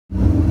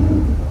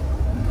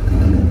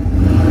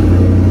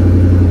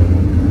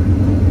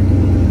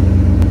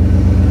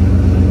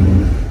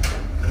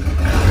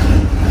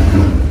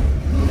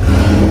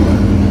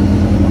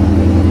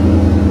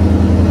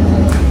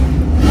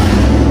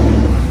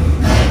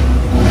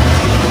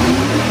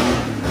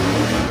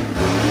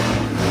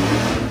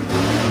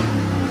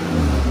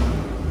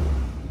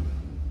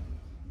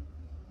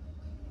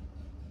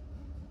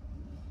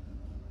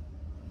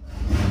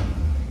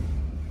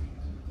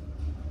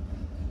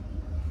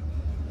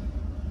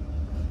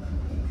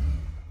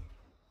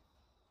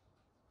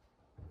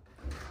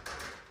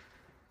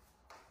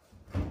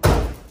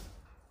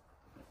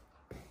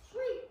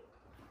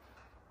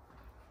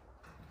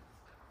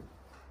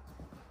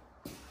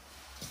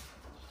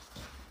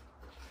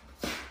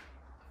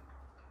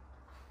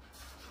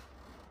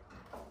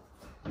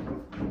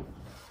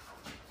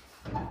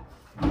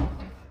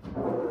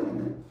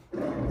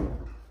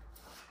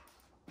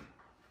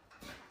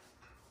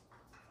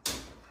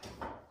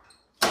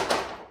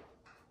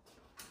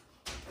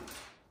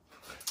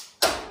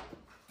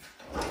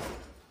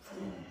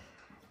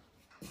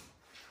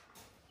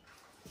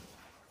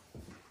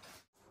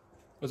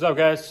What's up,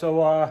 guys?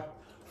 So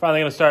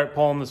finally gonna start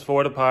pulling this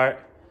Ford apart.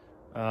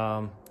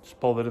 Just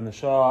pulled it in the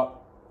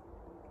shop.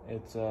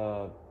 It's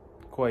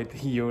quite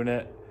the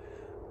unit.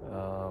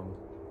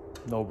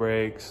 No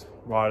brakes,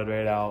 rotted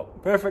right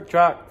out. Perfect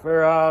truck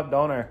for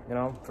donor, you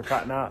know, for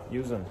cutting out,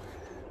 using.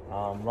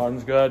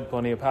 Runs good,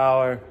 plenty of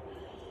power.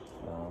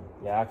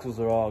 The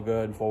axles are all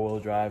good, four-wheel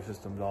drive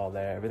system's all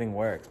there. Everything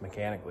works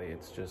mechanically.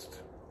 It's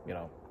just, you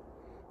know,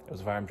 it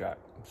was a farm truck,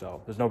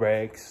 so there's no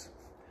brakes.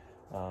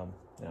 You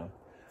know,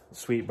 the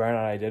sweet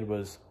burnout I did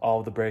was all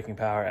of the braking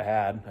power I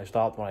had. I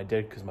stopped when I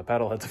did because my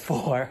pedal hit the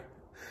floor.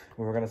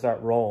 We were gonna start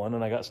rolling,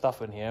 and I got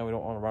stuff in here we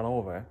don't want to run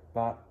over.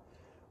 But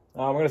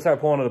we're gonna start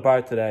pulling it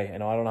apart today. You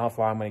know, I don't know how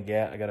far I'm gonna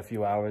get. I got a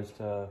few hours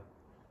to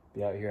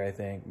be out here, I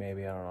think.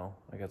 Maybe, I don't know.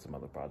 I got some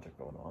other project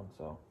going on,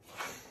 so.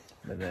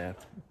 And then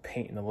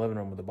painting the living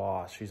room with the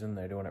boss. She's in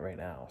there doing it right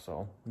now.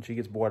 So when she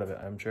gets bored of it,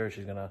 I'm sure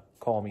she's gonna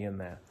call me in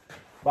there.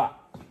 But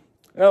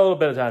I got a little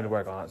bit of time to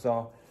work on it.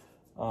 So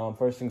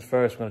first things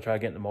first, I'm gonna try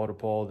getting the motor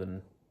pulled,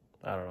 and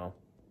I don't know.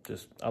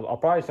 Just I'll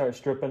probably start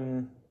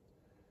stripping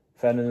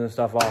fenders and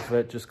stuff off of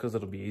it just because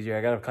it'll be easier.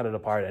 I gotta cut it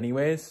apart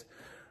anyways.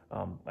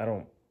 I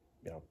don't,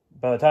 you know,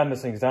 by the time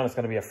this thing's done, it's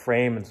gonna be a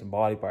frame and some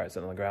body parts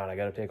sitting on the ground. I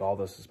gotta take all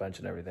the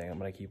suspension, everything. I'm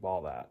gonna keep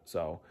all that.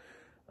 So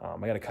I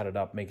gotta cut it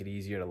up, make it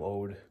easier to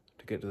load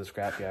to get to the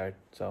scrapyard.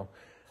 So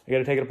I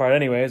gotta take it apart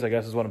anyways, I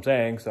guess is what I'm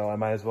saying. So I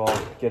might as well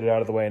get it out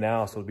of the way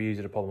now so it'll be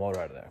easier to pull the motor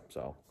out of there.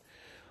 So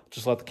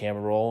just let the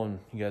camera roll and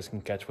you guys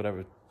can catch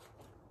whatever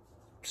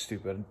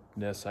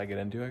stupidness I get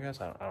into, I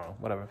guess. I don't know,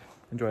 whatever.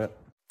 Enjoy it.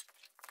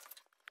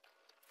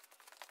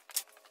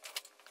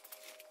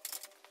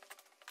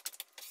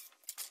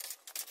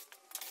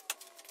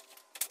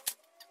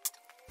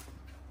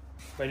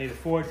 If I need a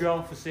Ford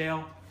drill for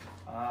sale,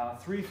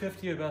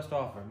 $350 your best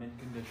offer, mint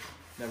condition,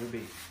 never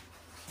beat.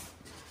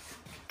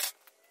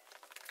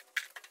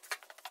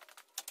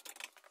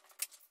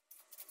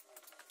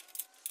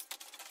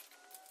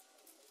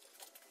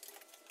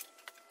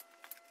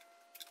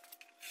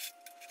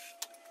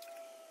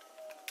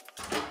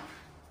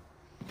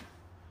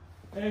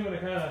 I'm gonna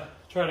kind of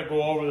try to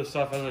go over the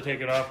stuff as I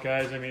take it off,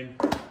 guys. I mean,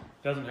 it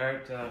doesn't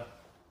hurt to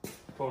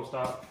post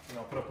up, you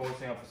know, put a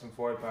posting up for some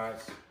Ford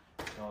parts.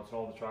 You know, it's an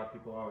older truck,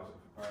 people are always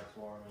looking for parts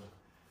for them. And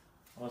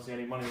honestly,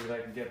 any money that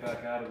I can get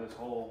back out of this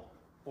whole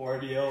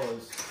ordeal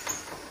is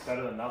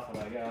better than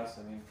nothing, I guess.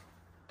 I mean,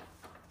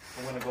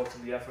 I'm gonna go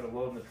through the effort of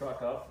loading the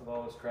truck up with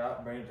all this crap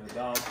and bringing it to the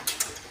dump.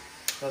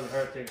 It doesn't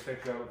hurt to take a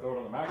picture of it, throw it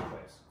on the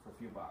marketplace for a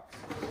few bucks.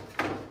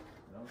 You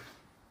know,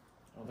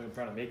 I don't think I'm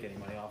trying to make any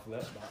money off of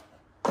this, but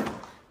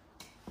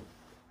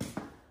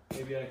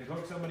maybe I could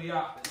hook somebody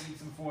up that needs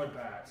some Ford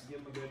parts,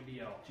 give them a good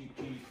deal, cheap,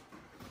 cheap.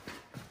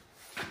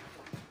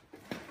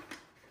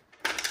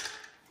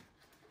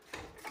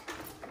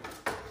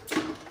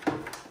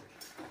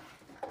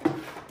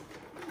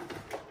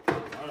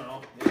 I don't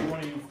know, maybe one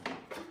of you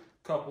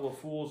couple of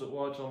fools that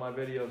watch all my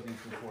videos need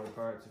some Ford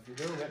parts. If you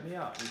do, hit me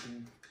up. You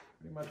can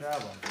pretty much have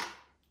them.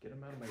 Get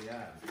them out of my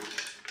yard.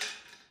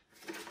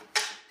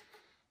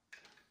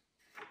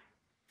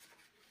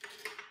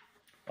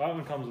 That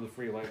one comes with a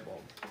free light bulb.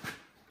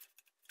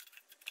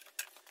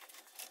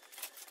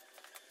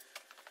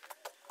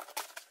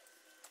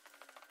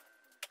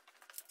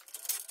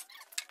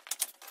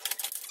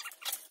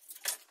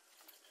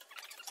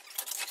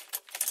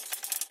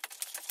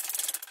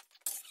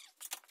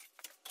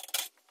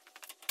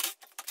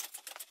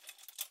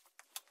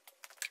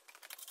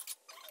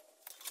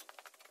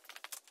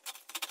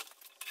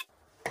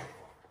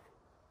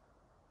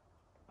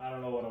 I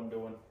don't know what I'm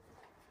doing.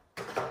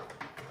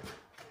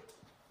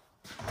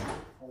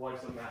 My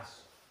life's a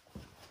mess.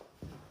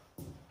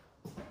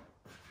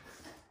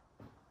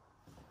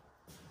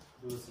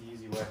 Do this the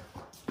easy way.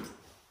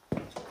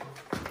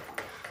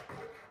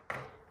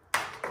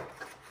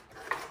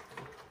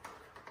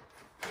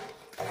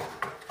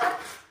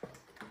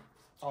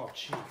 Oh,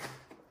 jeez.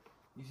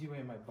 Easy way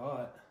in my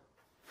butt.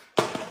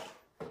 Oh,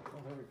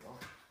 there we go.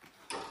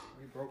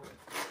 We broke it.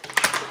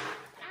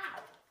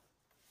 Ow!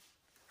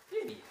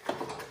 Baby.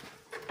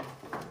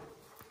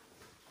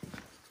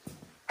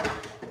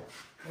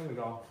 There we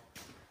go.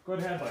 Good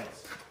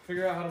headlights.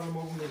 Figure out how to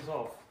remove them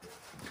yourself.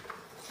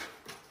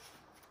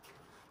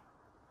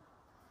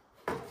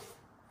 Like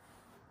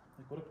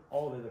what if,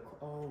 oh, they're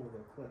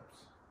clips.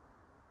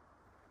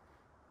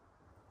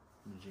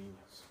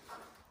 Genius.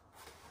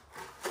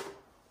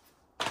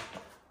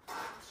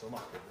 So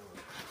much to do.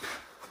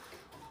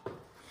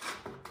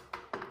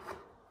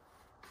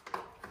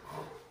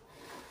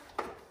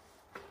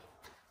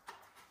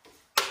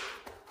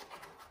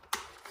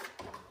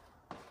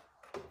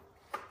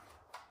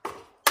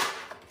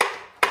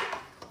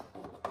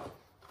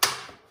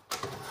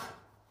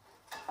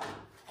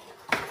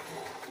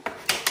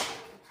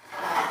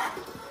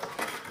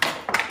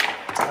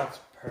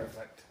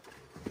 Perfect.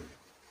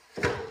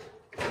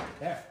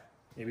 There.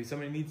 Maybe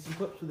somebody needs some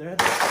clips for their head.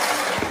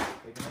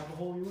 They can have a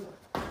whole unit.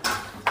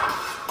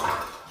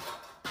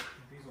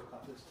 These will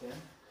cut this tin.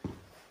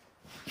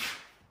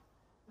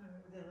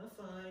 We're gonna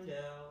find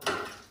out.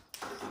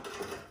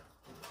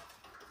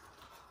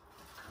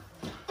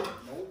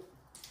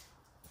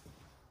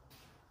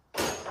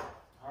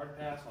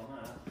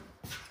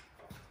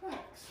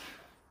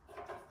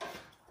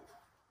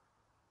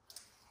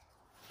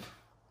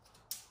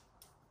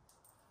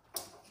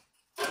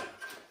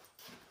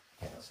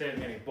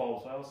 saving any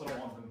bulbs. I also don't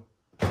want them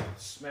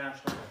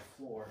smashed on the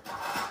floor.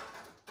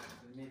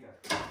 They make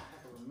a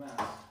heck of a mess.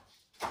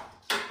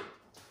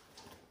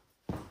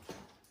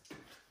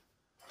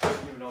 I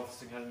don't even know if this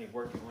thing had any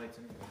working lights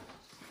anyway.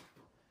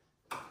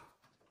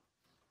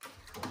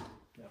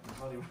 Yeah, there's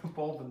not even a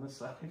bulb on this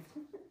side.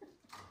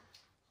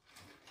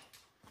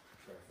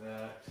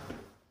 Perfect.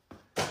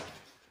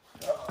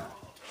 Oh,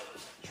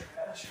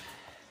 trash.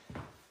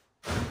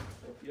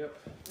 Yep.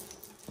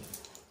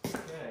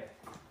 Okay.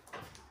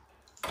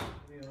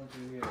 What do you want to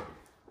do here?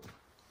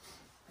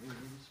 Maybe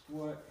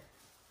sport.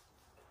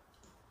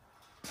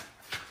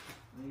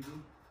 Maybe.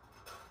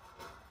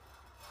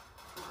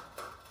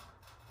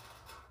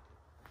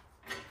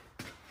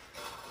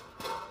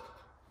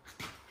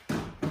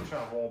 I'm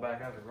trying to roll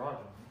back out of the garage on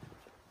me.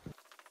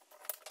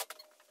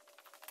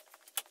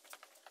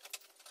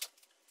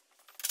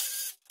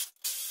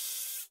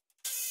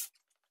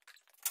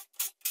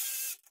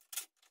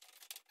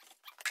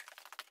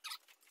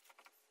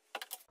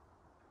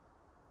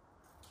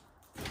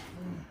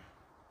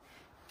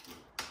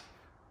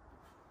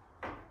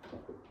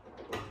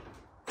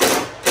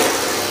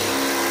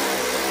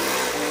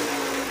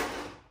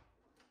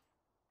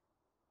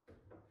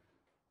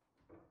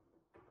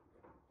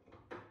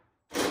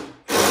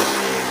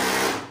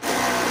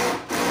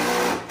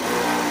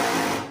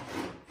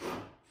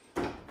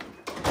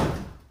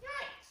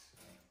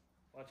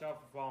 Watch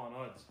out for falling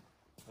hoods.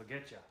 They'll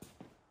get you.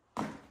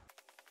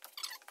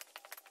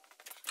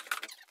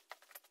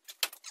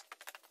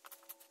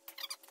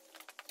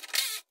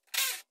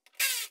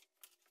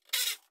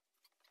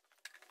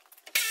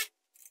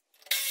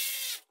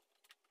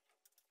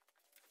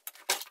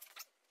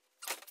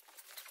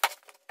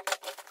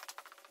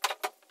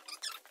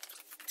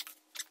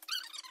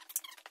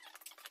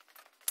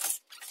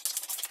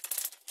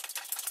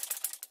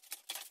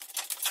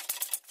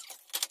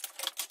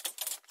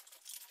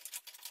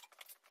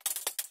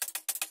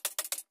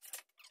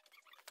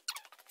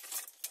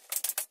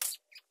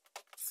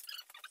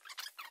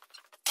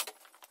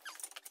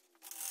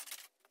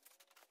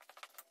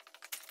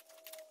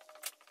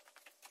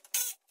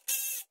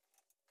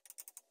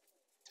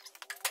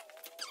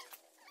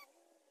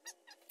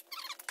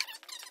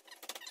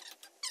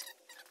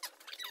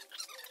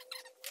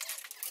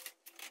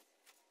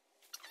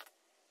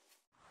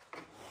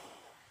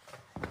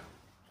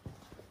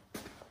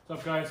 What's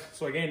up, guys?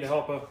 So I gained a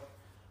helper.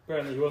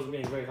 Apparently he wasn't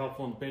being very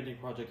helpful in the painting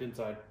project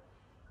inside.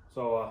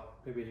 So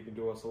maybe he can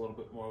do us a little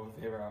bit more of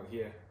a favor out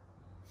here.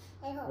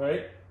 I hope.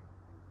 Right?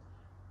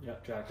 Yeah,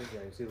 tractor.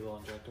 Yeah, you see the little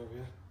injector over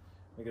here?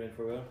 Make it in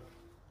for a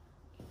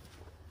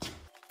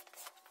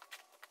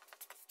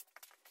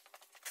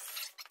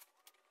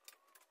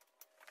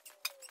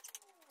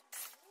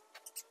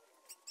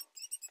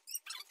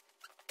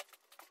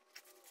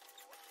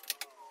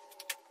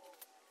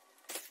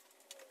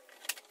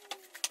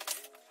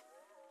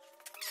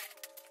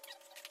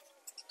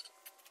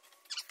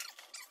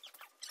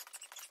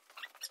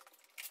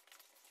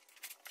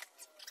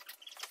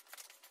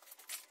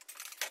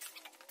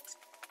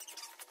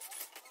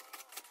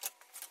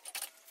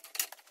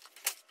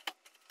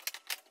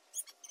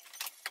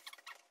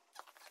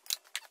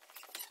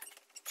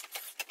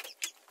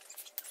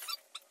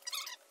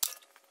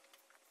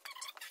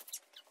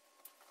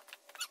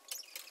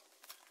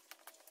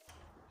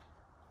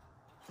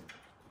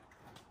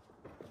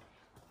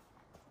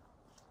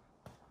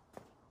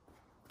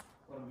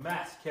What a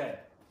mess, kid.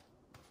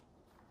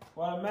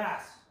 What a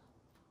mess.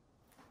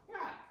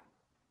 Yeah.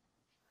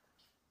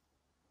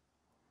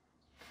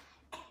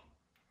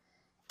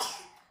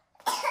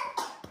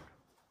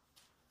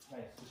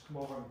 Nice. Just come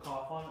over and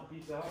cough on it,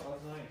 piece out.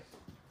 That's nice.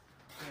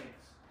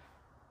 Thanks.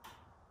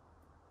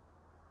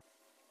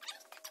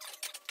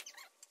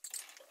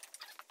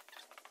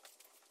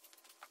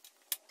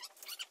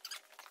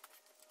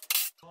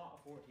 Not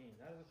a 14.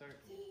 That is a 13.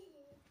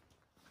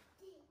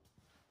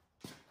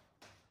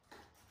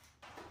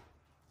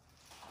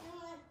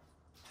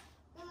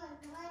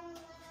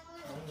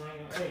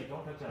 Hey,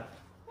 don't touch that.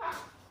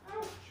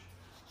 Ouch.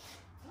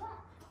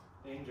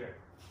 Danger.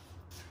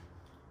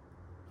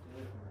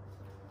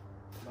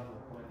 Metal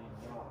pointing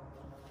jaw.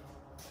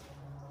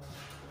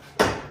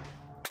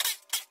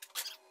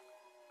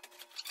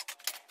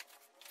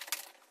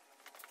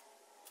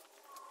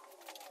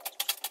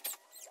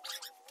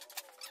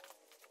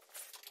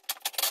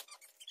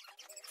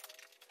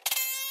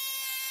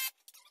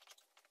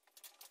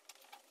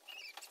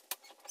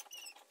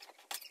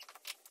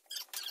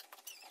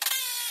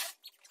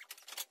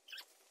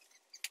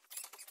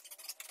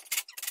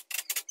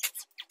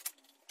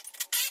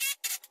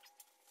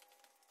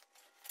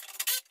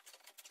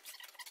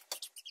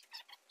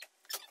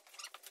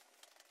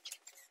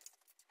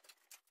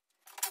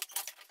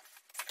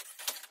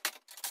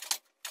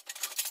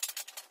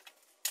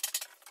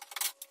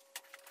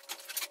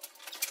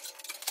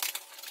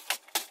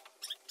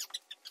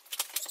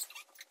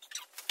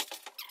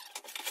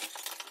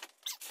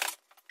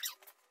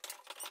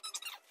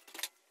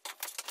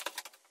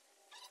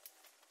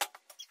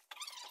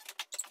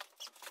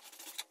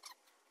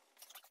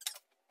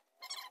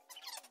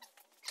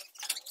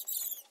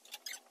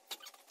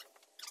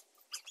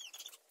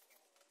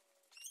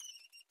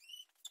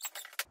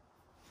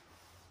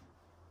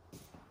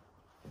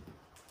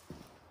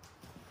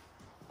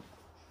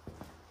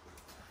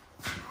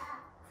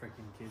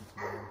 freaking kids,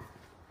 man.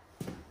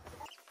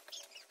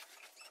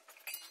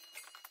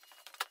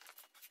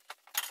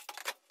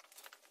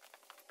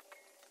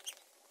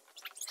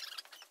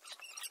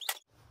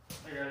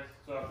 Hey guys,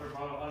 so after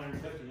about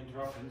 150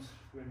 interruptions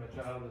between my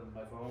child and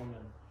my phone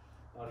and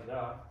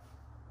da-da-da,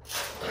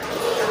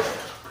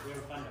 we have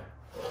a fender.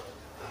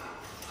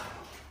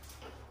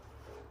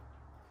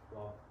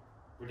 Well,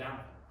 we're down.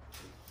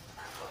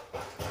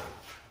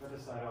 Let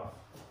this side off.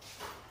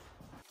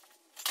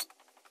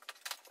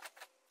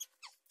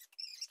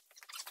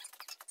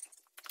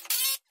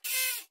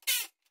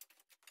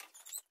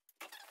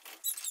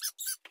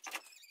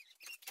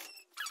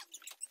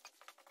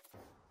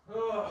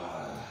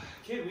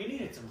 Kid, we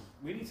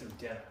need some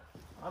dinner.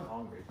 I'm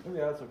hungry. Maybe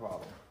that's the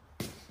problem.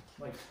 I'm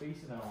like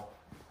spacing out.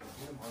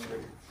 I'm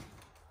hungry.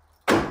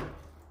 I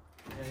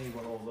need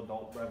one of those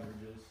adult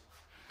beverages.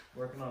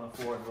 Working on a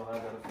Ford will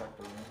have that effect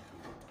on me.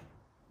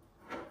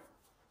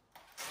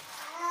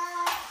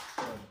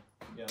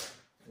 Yeah,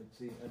 let's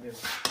see. I knew.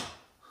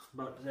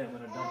 About today I'm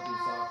gonna dump these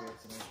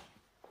sockets and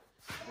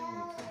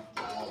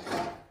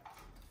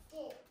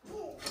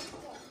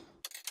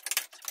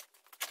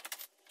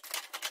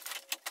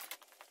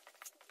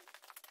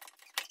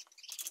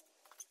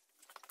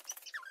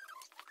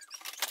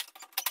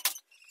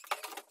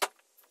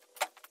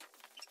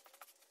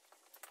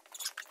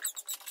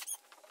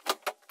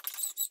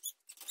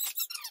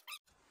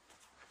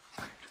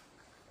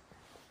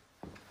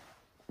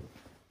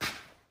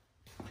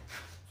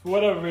for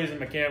whatever reason,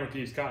 my camera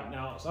keeps cutting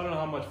out, so I don't know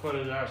how much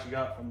footage I actually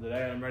got from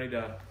today. I'm ready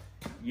to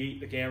yeet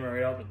the camera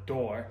right out the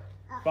door.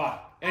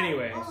 But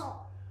anyways,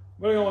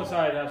 we're gonna go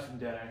inside and have some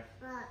dinner.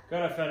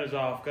 Got our fenders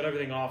off, got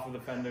everything off of the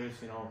fenders,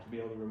 you know, to be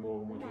able to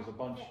remove them, which was a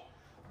bunch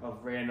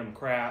of random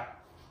crap.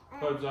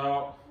 Hood's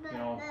out, you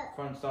know,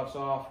 front stuff's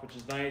off, which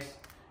is nice.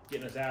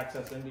 Getting us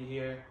access into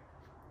here.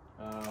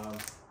 You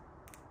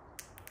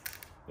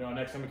know,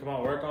 next time we come out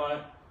and work on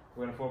it,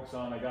 we're gonna focus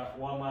on, I got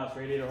one last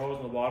radiator hose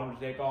on the bottom to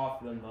take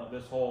off, then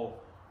this whole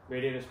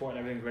radiator support and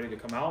everything's ready to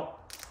come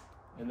out.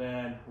 And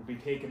then we'll be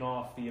taking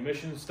off the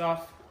emission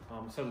stuff.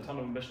 It says a ton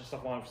of emission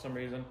stuff on it for some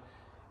reason.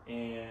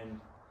 And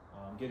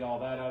get all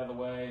that out of the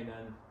way, and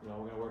then, you know,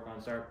 we're gonna work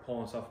on start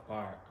pulling stuff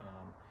apart.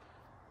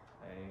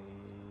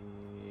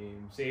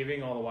 I'm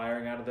saving all the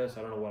wiring out of this.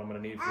 I don't know what I'm gonna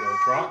need for the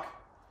truck.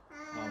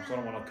 So I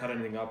don't wanna cut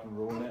anything up and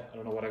ruin it. I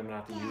don't know what I'm gonna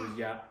have to use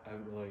yet. I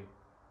haven't really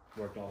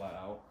worked all that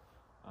out.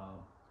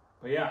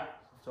 But yeah,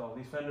 so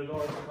these fender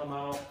doors will come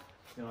out.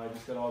 You know, I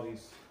just got all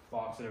these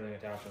boxes and everything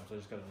attached to them, so I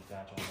just gotta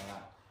detach all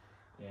that.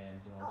 And,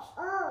 you know, just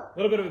a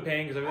little bit of a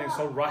pain because everything's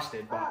so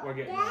rusted, but we're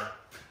getting there.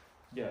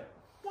 Yeah.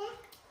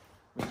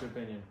 What's your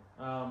opinion?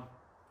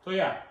 So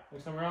yeah,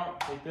 next time we're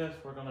out, take this,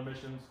 work on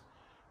emissions,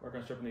 work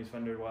on stripping these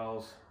fender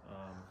wells.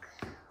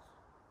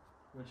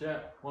 But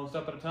yeah, one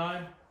step at a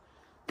time,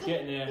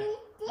 getting there.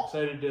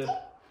 Excited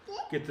to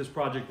get this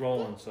project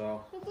rolling,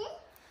 so.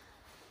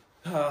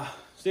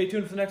 Stay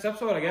tuned for the next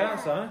episode, I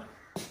guess, huh?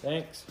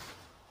 Thanks.